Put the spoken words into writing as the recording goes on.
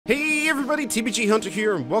everybody, TBGhunter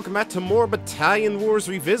here, and welcome back to more Battalion Wars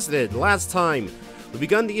Revisited. Last time, we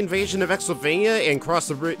begun the invasion of Xylvania and crossed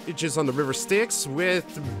the bridges on the River Styx with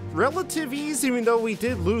relative ease, even though we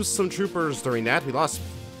did lose some troopers during that. We lost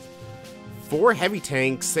 4 heavy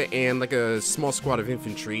tanks and like a small squad of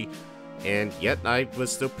infantry, and yet I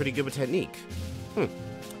was still pretty good with technique.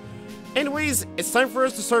 Anyways, it's time for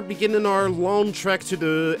us to start beginning our long trek to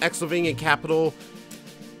the Xylvanian capital,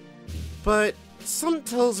 but something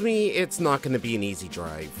tells me it's not going to be an easy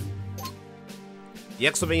drive. The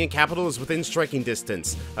Xylvanian capital is within striking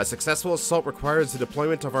distance. A successful assault requires the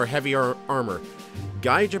deployment of our heavy armor.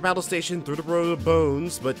 Guide your battle station through the road of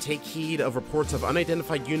bones, but take heed of reports of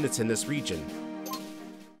unidentified units in this region.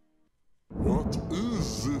 What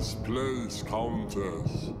is this place,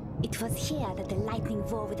 Countess? It was here that the lightning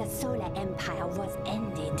war with the Solar Empire was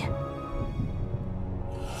ended.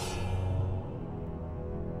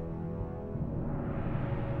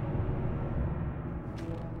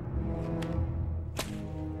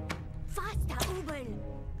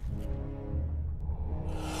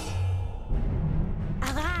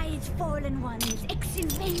 Fallen ones,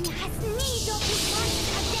 Xylvaina has need of his once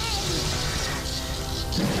again!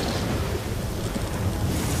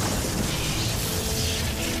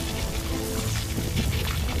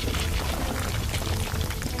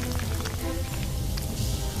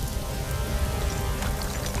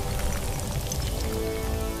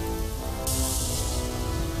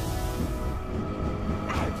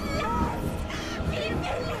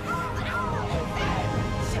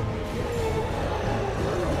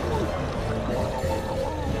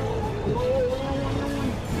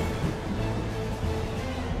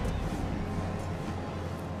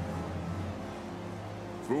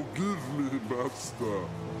 Forgive me, Master.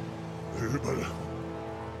 Abel,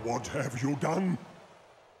 what have you done?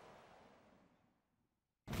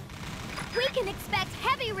 We can expect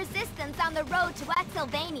heavy resistance on the road to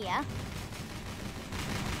Xylvania.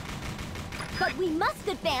 But we must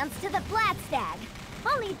advance to the Bladstad.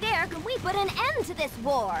 Only there can we put an end to this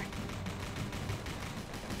war.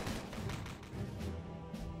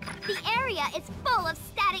 The area is full of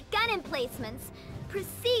static gun emplacements.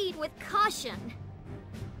 Proceed with caution.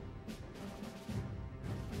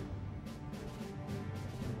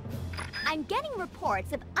 I'm getting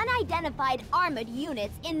reports of unidentified armored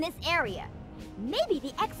units in this area. Maybe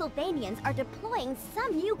the Xylvanians are deploying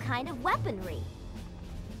some new kind of weaponry.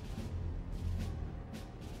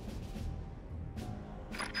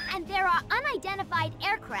 And there are unidentified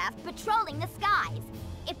aircraft patrolling the skies.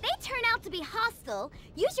 If they turn out to be hostile,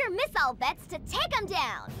 use your missile vets to take them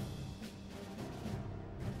down.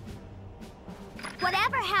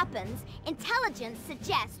 Whatever happens, intelligence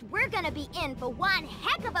suggests we're gonna be in for one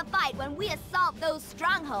heck of a fight when we assault those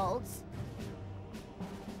strongholds.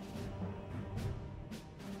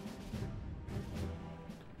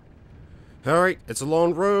 Alright, it's a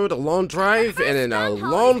long road, a long drive, and then a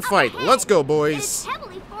long fight. Let's go, boys! It's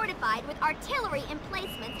heavily fortified with artillery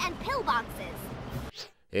emplacements and pillboxes.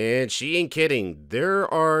 And she ain't kidding.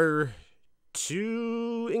 There are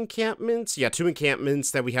 2 encampments? Yeah, 2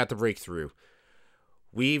 encampments that we had to break through.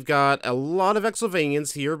 We've got a lot of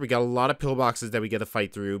Xylvanians here. We got a lot of pillboxes that we got to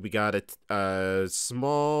fight through. We got a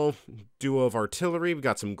small duo of artillery. We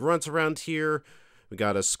got some grunts around here. We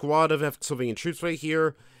got a squad of Xylvanian troops right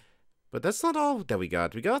here. But that's not all that we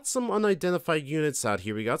got. We got some unidentified units out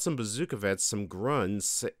here. We got some bazooka vets, some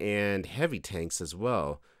grunts, and heavy tanks as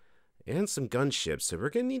well. And some gunships. So we're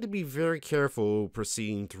going to need to be very careful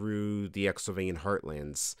proceeding through the Xylvanian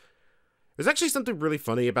heartlands. There's actually something really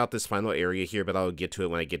funny about this final area here, but I'll get to it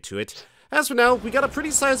when I get to it. As for now, we got a pretty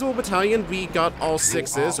sizable battalion. We got all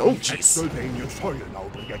 6s. Oh, jeez. Xylvanian soil,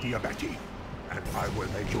 noble Yeti, and I will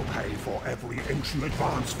make you pay for every inch you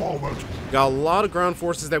advance forward. Got a lot of ground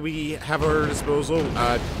forces that we have at our disposal.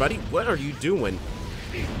 Buddy, what are you doing?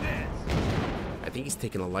 I think he's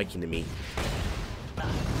taking a liking to me.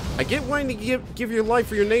 I get wanting to give your life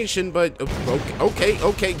for your nation, but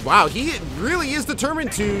okay. Wow, he really is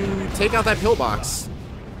determined to take out that pillbox.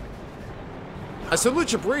 I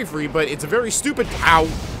salute your bravery, but it's a very stupid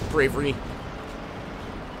bravery.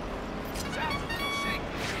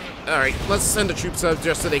 Alright, let's send the troops up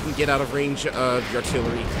just so they can get out of range of the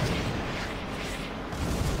artillery.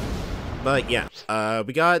 But yeah,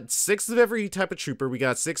 we got 6 of every type of trooper. We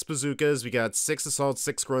got 6 bazookas, we got 6 assaults,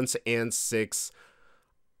 6 grunts, and 6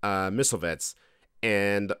 missile vets,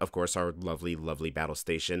 and of course our lovely battle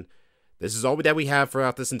station. This is all that we have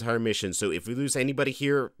throughout this entire mission, so if we lose anybody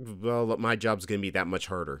here, well, my job's gonna be that much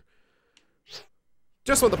harder.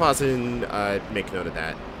 Just want to pause and make note of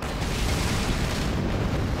that.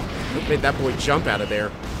 Made that boy jump out of there.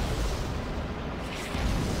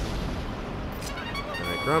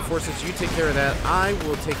 Ground forces, you take care of that. I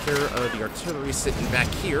will take care of the artillery sitting back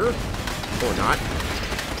here. Or not.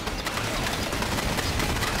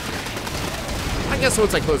 I guess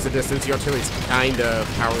once I close the distance, the artillery's kind of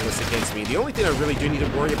powerless against me. The only thing I really do need to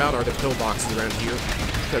worry about are the pillboxes around here.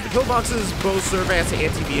 Because the pillboxes both serve as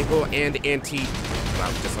anti-vehicle and anti...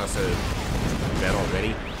 Wow, just lost a bet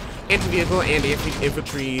already. Anti-vehicle and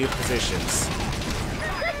infantry positions.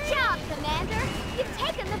 Good job, Commander! You've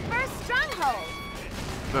taken the first stronghold!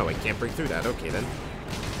 Oh, I can't break through that. Okay, then.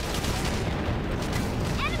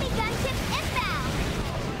 Enemy gunship inbound!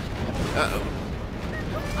 Uh-oh.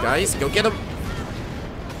 Guys, go get him!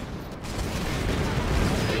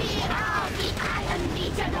 We are the Iron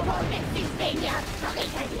Legion of all Xylvania,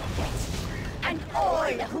 and all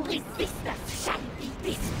who resist us shall be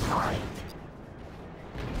destroyed.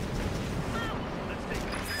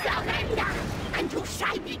 Surrender, and you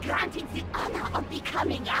shall be granted the honor of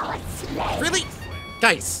becoming our slaves. Really?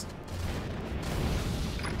 Guys!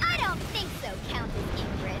 I don't think so, Countess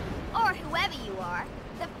Ingrid, or whoever you are.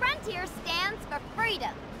 The frontier stands for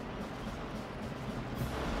freedom.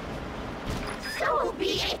 So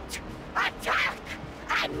be it. Attack!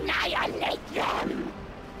 Annihilate them!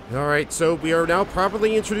 Alright, so we are now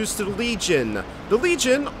properly introduced to the Legion. The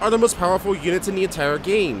Legion are the most powerful units in the entire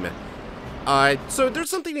game. So there's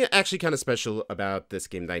something actually kind of special about this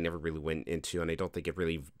game that I never really went into, and I don't think it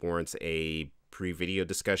really warrants a pre-video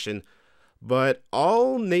discussion. But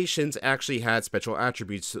all nations actually had special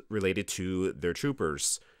attributes related to their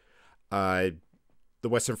troopers. The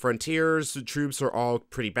Western Frontiers troops are all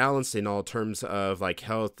pretty balanced in all terms of like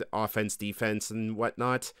health, offense, defense, and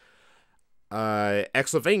whatnot.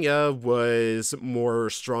 Xylvania was more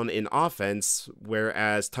strong in offense,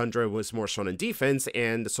 whereas Tundra was more strong in defense,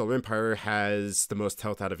 and the Solar Empire has the most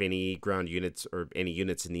health out of any ground units or any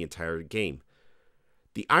units in the entire game.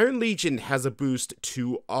 The Iron Legion has a boost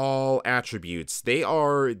to all attributes. They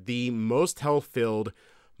are the most health-filled,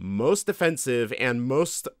 most defensive, and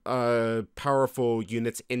most powerful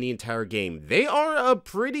units in the entire game. They are a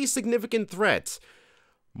pretty significant threat.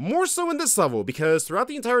 More so in this level, because throughout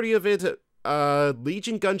the entirety of it,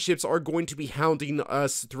 Legion gunships are going to be hounding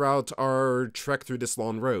us throughout our trek through this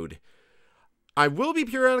long road. I will be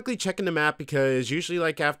periodically checking the map, because usually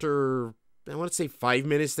like after, I want to say 5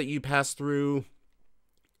 minutes that you pass through,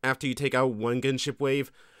 after you take out one gunship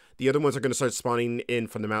wave, the other ones are going to start spawning in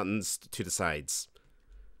from the mountains to the sides.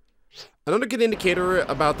 Another good indicator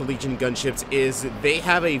about the Legion gunships is they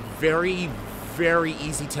have a very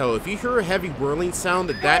easy tell. If you hear a heavy whirling sound,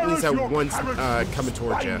 that means that one's coming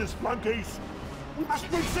towards you. We must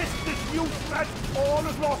resist this new threat. All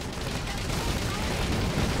is lost.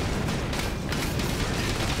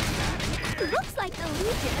 Looks like the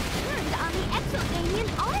Legion has turned on the Xylvanian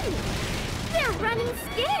army. They're running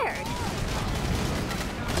scared.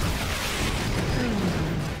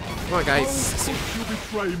 Come on, guys. How could you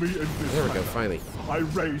betray me in this There we go, manner? finally. I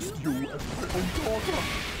raised you as my own daughter.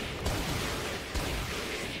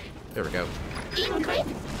 There we go. Ingrid?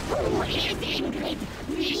 Who is Ingrid?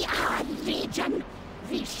 We are Legion.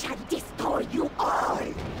 We shall destroy you all.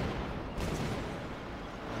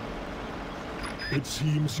 It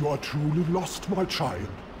seems you are truly lost, my child,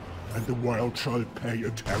 and the world shall pay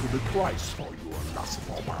a terrible price for your lust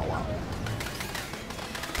for power.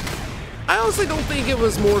 I honestly don't think it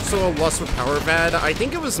was more so a lust for power, Vad. I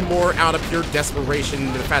think it was more out of pure desperation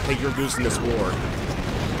in the fact that you're losing this war.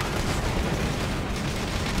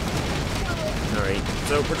 Alright,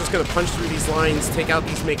 so we're just gonna punch through these lines, take out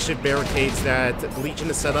these makeshift barricades that the Legion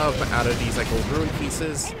has set up out of these, like, old ruin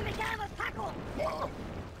pieces.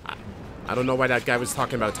 I don't know why that guy was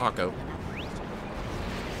talking about a taco.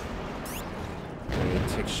 Okay,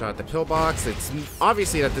 take a shot at the pillbox. It's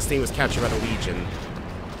obviously that this thing was captured by the Legion.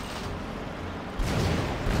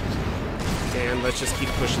 And let's just keep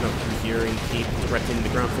pushing up through here and keep directing the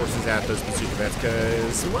ground forces at those bazooka vets,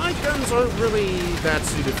 because my guns aren't really that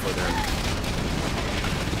suited for them.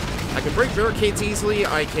 I can break barricades easily,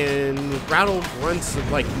 I can rattle grunts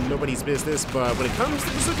like nobody's business, but when it comes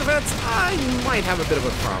to bazooka vets, I might have a bit of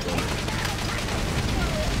a problem.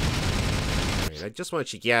 Alright, I just want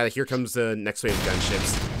to check. Yeah, here comes the next wave of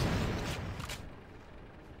gunships.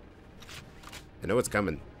 I know it's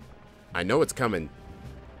coming. I know it's coming.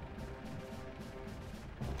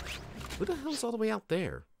 Who the hell's all the way out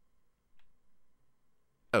there?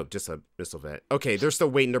 Oh, just a missile vet. Okay, they're still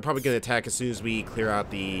waiting. They're probably going to attack as soon as we clear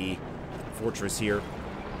out the fortress here.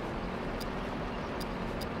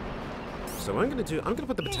 So what I'm going to do, I'm going to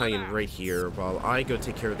put the battalion right here while I go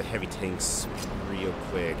take care of the heavy tanks real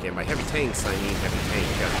quick. And by heavy tanks, I mean heavy tank.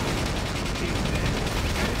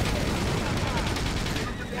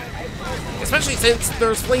 Especially since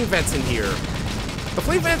there's flame vents in here. The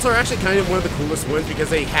flame vents are actually kind of one of the coolest ones because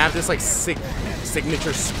they have this like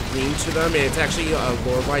signature scream to them, and it's actually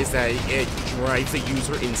lore-wise that it drives the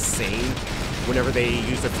user insane whenever they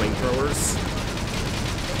use their flamethrowers.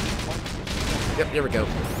 Yep, there we go.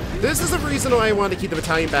 This is the reason why I wanted to keep the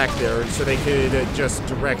battalion back there, so they could just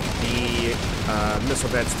direct the missile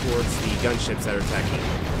vets towards the gunships that are attacking.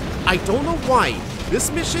 I don't know why. This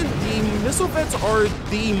mission, the missile vets are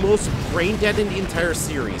the most brain dead in the entire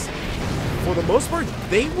series. For the most part,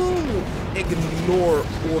 they will ignore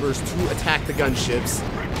orders to attack the gunships,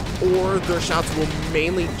 or their shots will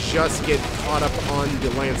mainly just get caught up on the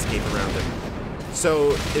landscape around them.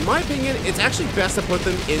 So, in my opinion, it's actually best to put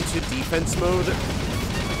them into defense mode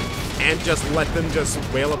and just let them just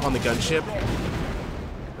wail up on the gunship.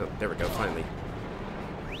 Oh, there we go, finally.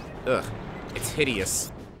 Ugh, it's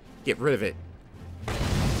hideous. Get rid of it.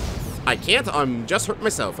 I can't, I'm just hurt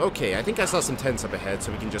myself. Okay, I think I saw some tents up ahead,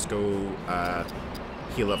 so we can just go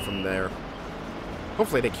heal up from there.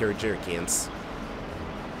 Hopefully they carry jerry cans.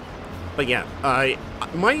 But yeah,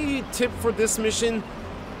 my tip for this mission,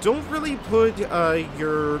 don't really put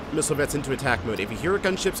your missile vets into attack mode. If you hear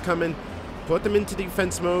gunships coming, put them into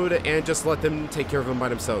defense mode and just let them take care of them by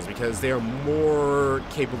themselves, because they are more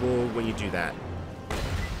capable when you do that.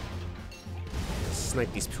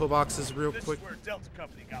 Snipe these pillboxes real quick.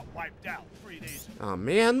 Oh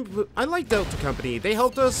man, I like Delta Company. They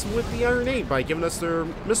helped us with the Iron 8 by giving us their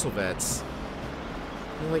missile vets.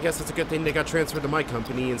 Well, I guess it's a good thing they got transferred to my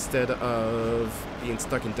company instead of being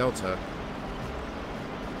stuck in Delta.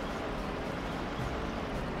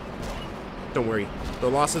 Don't worry, the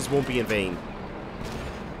losses won't be in vain.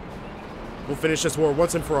 We'll finish this war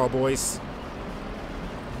once and for all, boys.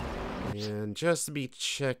 And just to be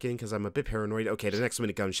checking, because I'm a bit paranoid. Okay, the next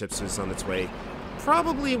minute gunships is on its way.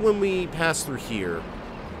 Probably when we pass through here.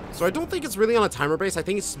 So I don't think it's really on a timer base. I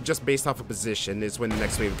think it's just based off of position is when the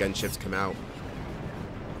next wave of gunships come out.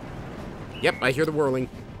 Yep, I hear the whirling.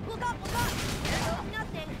 Look up, look up! There's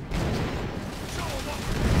nothing.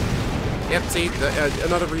 Yep, see,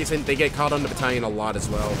 another reason they get caught on the battalion a lot as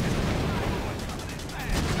well.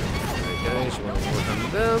 Alright guys, you want to work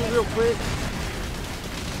on them real quick.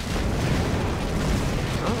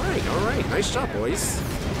 Alright, nice job, boys.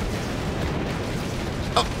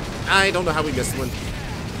 Oh, I don't know how we missed one.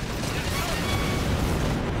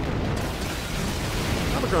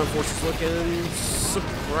 Now the ground force is looking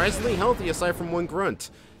surprisingly healthy aside from one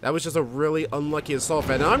grunt. That was just a really unlucky assault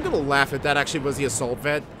vet. And I'm gonna laugh if that actually was the assault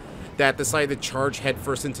vet that decided to charge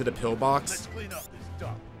headfirst into the pillbox.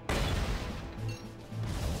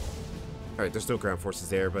 Alright, there's no ground forces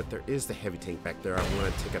there, but there is the heavy tank back there I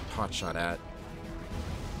want to take a pot shot at.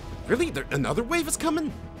 Really? Another wave is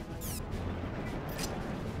coming?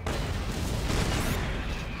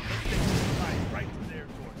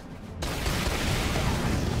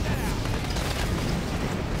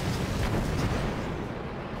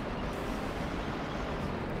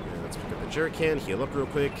 Let's pick up the jerry can, heal up real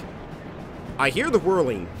quick. I hear the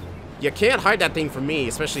whirling. You can't hide that thing from me,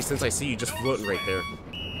 especially since I see you just floating right there.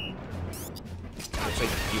 Looks like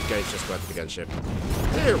you guys just go after the gunship.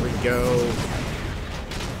 There we go.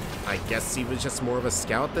 I guess he was just more of a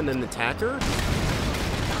scout than an attacker?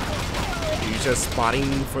 He was just spotting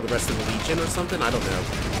for the rest of the Legion or something? I don't know.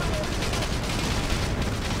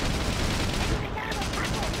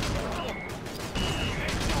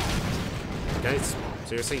 Guys,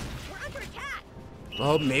 seriously?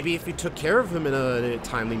 Well, maybe if you took care of him in a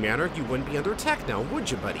timely manner, you wouldn't be under attack now, would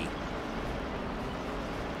you, buddy?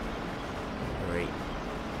 Alright.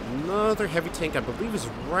 Another heavy tank, I believe, is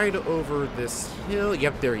right over this hill.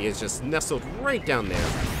 Yep, there he is, just nestled right down there.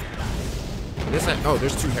 Oh,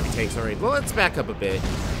 there's two heavy tanks. Alright, well, let's back up a bit.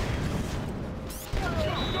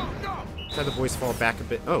 Let's have the boys fall back a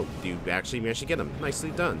bit. Oh, you actually managed to get him.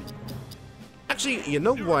 Nicely done. Actually, you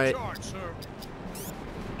know what?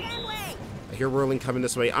 I hear whirling coming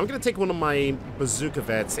this way. I'm going to take one of my bazooka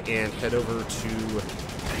vets and head over to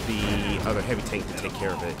the other heavy tank to take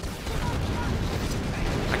care of it.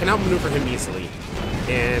 I can outmaneuver him easily.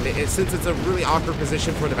 And since it's a really awkward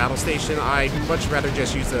position for the battle station, I'd much rather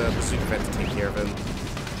just use a bazooka vet to take care of him.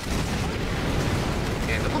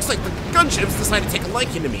 And it looks like the gunships decided to take a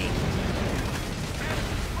liking to me.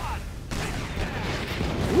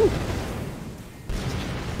 Woo.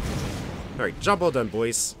 Alright, job well done,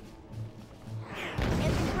 boys.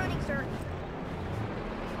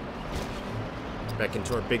 Back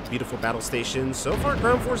into our big, beautiful battle station. So far,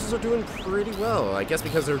 ground forces are doing pretty well. I guess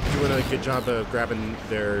because they're doing a good job of grabbing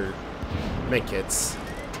their medkits.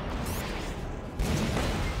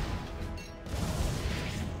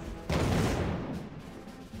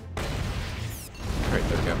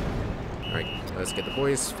 Let's get the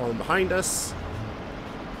boys falling behind us.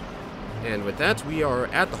 And with that, we are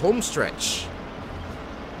at the home stretch.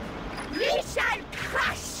 We shall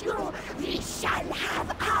crush you! We shall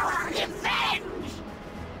have our revenge!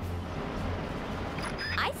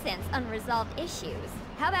 I sense unresolved issues.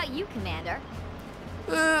 How about you, Commander?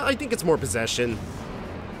 I think it's more possession.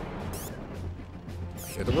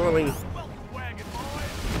 Hear the whirling.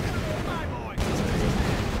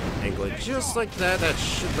 Angle it just like that. That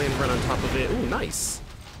should land right on top of it. Ooh, nice.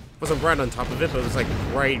 Wasn't right on top of it, but it was like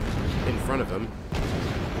right in front of him.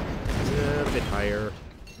 Yeah, a bit higher.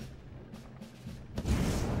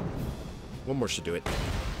 One more should do it.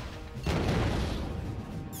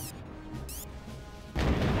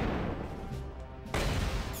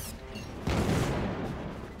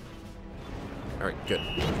 Alright, good.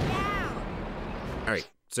 Alright,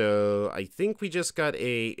 so I think we just got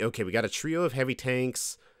a... Okay, we got a trio of heavy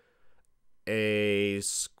tanks, a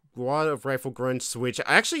squad of rifle grunts, which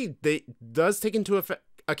actually does take into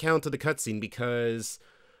account of the cutscene because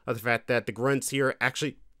of the fact that the grunts here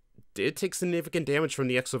actually did take significant damage from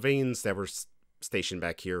the Xylvanians that were stationed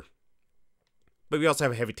back here. But we also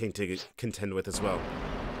have a heavy tank to contend with as well.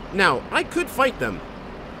 Now, I could fight them,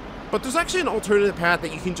 but there's actually an alternative path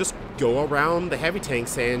that you can just go around the heavy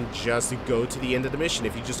tanks and just go to the end of the mission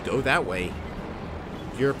if you just go that way.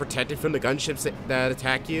 You're protected from the gunships that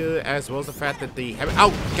attack you, as well as the fact that the heavy...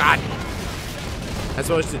 Oh, God! As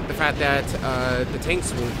well as the fact that the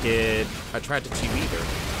tanks won't get attracted to you either.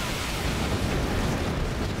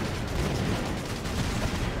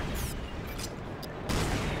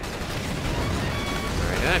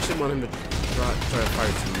 Alright, I actually want him to try to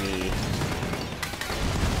fire to me.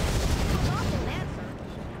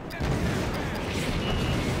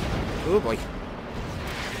 Oh boy.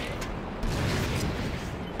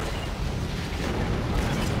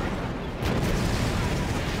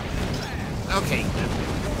 Okay.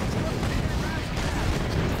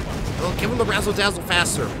 Well, give him the razzle dazzle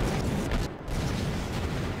faster.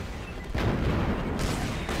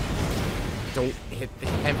 Don't hit the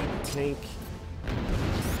heavy tank.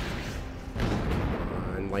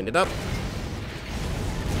 And line it up.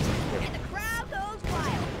 And the crowd goes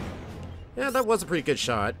wild. Yeah, that was a pretty good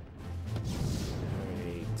shot.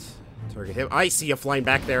 Alright. Target him. I see you flying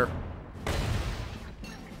back there.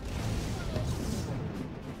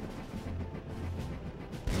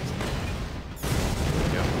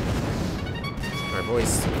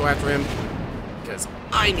 Boys, go after him, because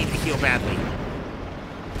I need to heal badly.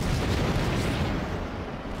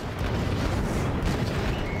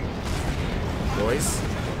 Boys.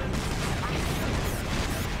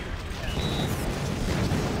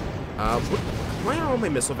 Why are all my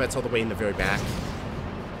missile vets all the way in the very back?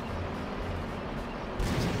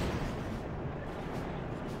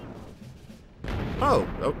 Oh,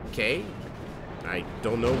 okay. I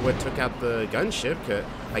don't know what took out the gunship.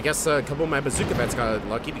 I guess a couple of my bazooka vets got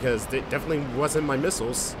lucky because it definitely wasn't my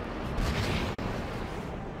missiles.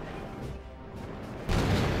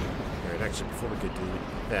 Alright, actually, before we could do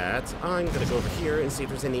that, I'm gonna go over here and see if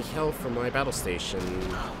there's any help from my battle station.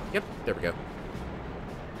 Yep, there we go.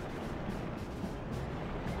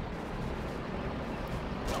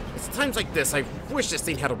 It's times like this, I wish this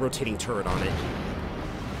thing had a rotating turret on it.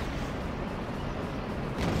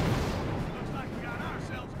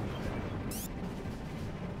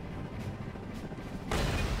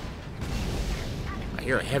 I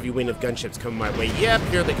hear a heavy wind of gunships coming my way. Yep,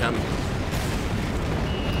 here they come.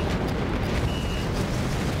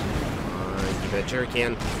 Give it a jerry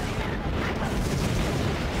can.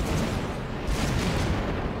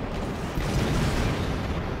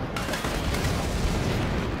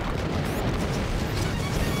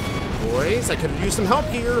 Boys, I could have used some help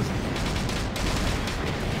here.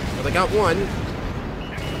 But I got one.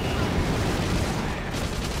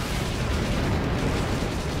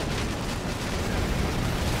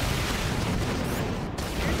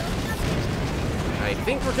 I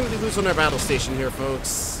think we're going to be losing our battle station here,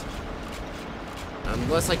 folks.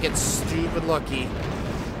 Unless I get stupid lucky.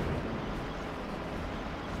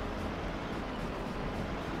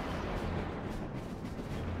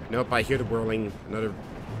 Nope, I hear the whirling. Another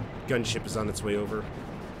gunship is on its way over.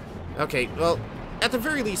 Okay, well, at the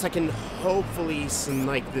very least, I can hopefully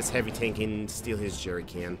snipe this heavy tank and steal his jerry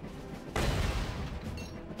can.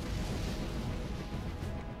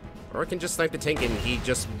 Or I can just snipe the tank and he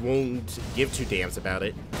just won't give two damns about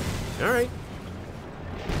it. Alright.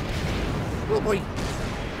 Oh boy.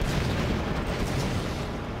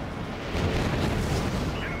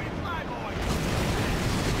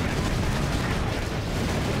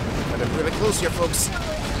 Got it really close here, folks.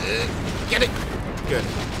 Get it! Good.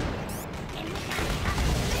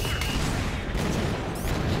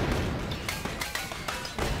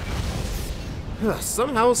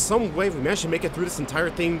 Somehow, some way, we managed to make it through this entire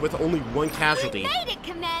thing with only one casualty. We made it,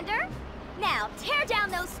 Commander! Now, tear down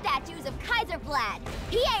those statues of Kaiser Vlad.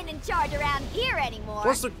 He ain't in charge around here anymore.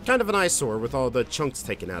 Plus, they're kind of an eyesore with all the chunks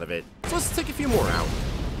taken out of it. So let's take a few more out.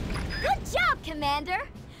 Good job, Commander!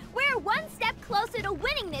 We're one step closer to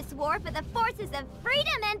winning this war for the forces of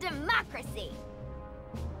freedom and democracy.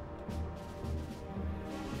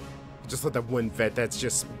 Just let that one vet that's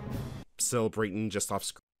just celebrating just off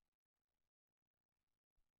screen.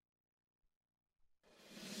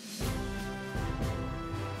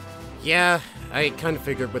 Yeah, I kind of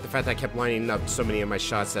figured with the fact that I kept lining up so many of my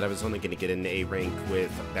shots that I was only going to get an A rank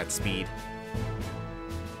with that speed.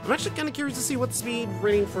 I'm actually kind of curious to see what the speed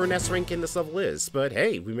rating for an S rank in this level is, but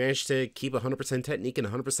hey, we managed to keep 100% technique and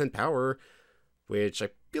 100% power, which I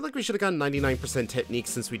feel like we should have gotten 99% technique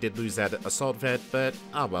since we did lose that assault vet, but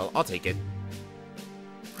ah well, I'll take it.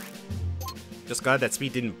 Just glad that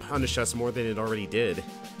speed didn't punish us more than it already did.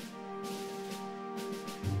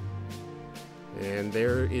 And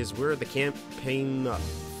there is where the campaign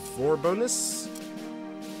 4 bonus.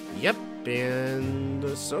 Yep,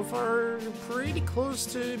 and so far pretty close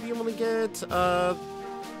to being able to get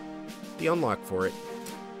the unlock for it.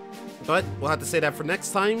 But we'll have to say that for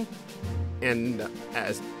next time. And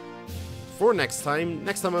as for next time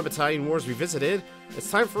on Battalion Wars Revisited, it's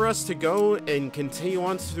time for us to go and continue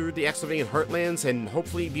on through the Xylvanian Heartlands and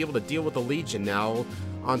hopefully be able to deal with the Legion now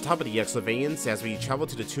on top of the Xylvanians as we travel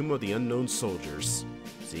to the Tomb of the Unknown Soldiers.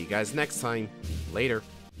 See you guys next time. Later.